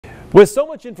With so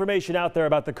much information out there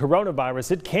about the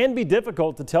coronavirus, it can be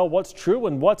difficult to tell what's true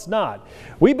and what's not.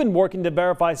 We've been working to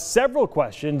verify several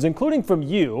questions, including from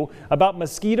you, about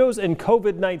mosquitoes and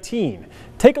COVID-19.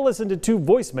 Take a listen to two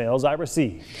voicemails I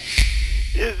received.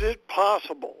 Is it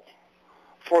possible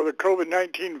for the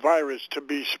COVID-19 virus to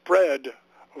be spread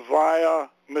via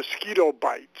mosquito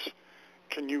bites?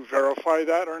 Can you verify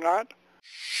that or not?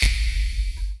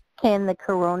 Can the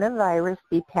coronavirus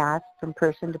be passed from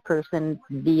person to person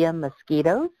via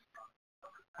mosquitoes?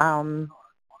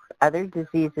 Other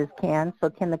diseases can, so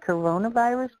can the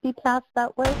coronavirus be passed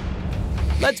that way?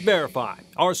 Let's verify.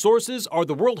 Our sources are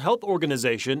the World Health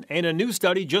Organization and a new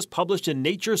study just published in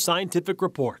Nature Scientific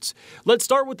Reports. Let's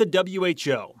start with the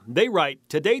WHO. They write,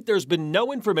 to date, there's been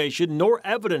no information nor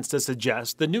evidence to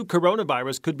suggest the new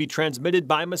coronavirus could be transmitted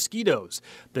by mosquitoes.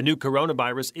 The new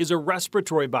coronavirus is a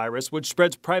respiratory virus which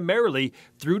spreads primarily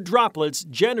through droplets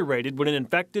generated when an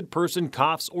infected person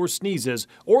coughs or sneezes,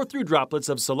 or through droplets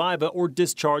of saliva or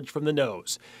discharge from the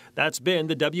nose. That's been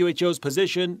the WHO's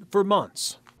position for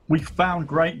months. We found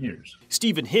great news.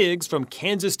 Stephen Higgs from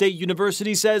Kansas State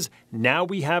University says now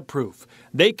we have proof.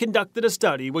 They conducted a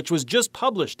study which was just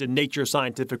published in Nature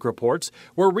Scientific Reports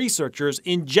where researchers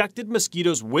injected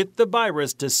mosquitoes with the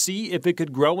virus to see if it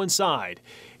could grow inside.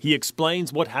 He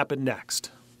explains what happened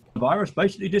next. The virus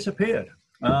basically disappeared.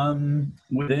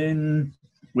 Within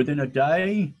a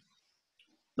day,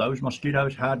 those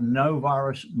mosquitoes had no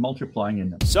virus multiplying in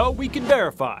them. So we can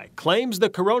verify claims the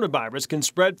coronavirus can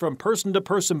spread from person to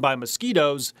person by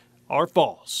mosquitoes are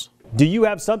false. Do you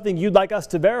have something you'd like us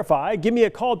to verify? Give me a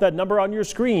call at that number on your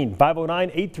screen,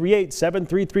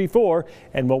 509-838-7334,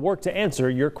 and we'll work to answer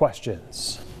your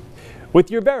questions.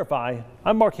 With your Verify,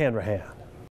 I'm Mark Hanrahan.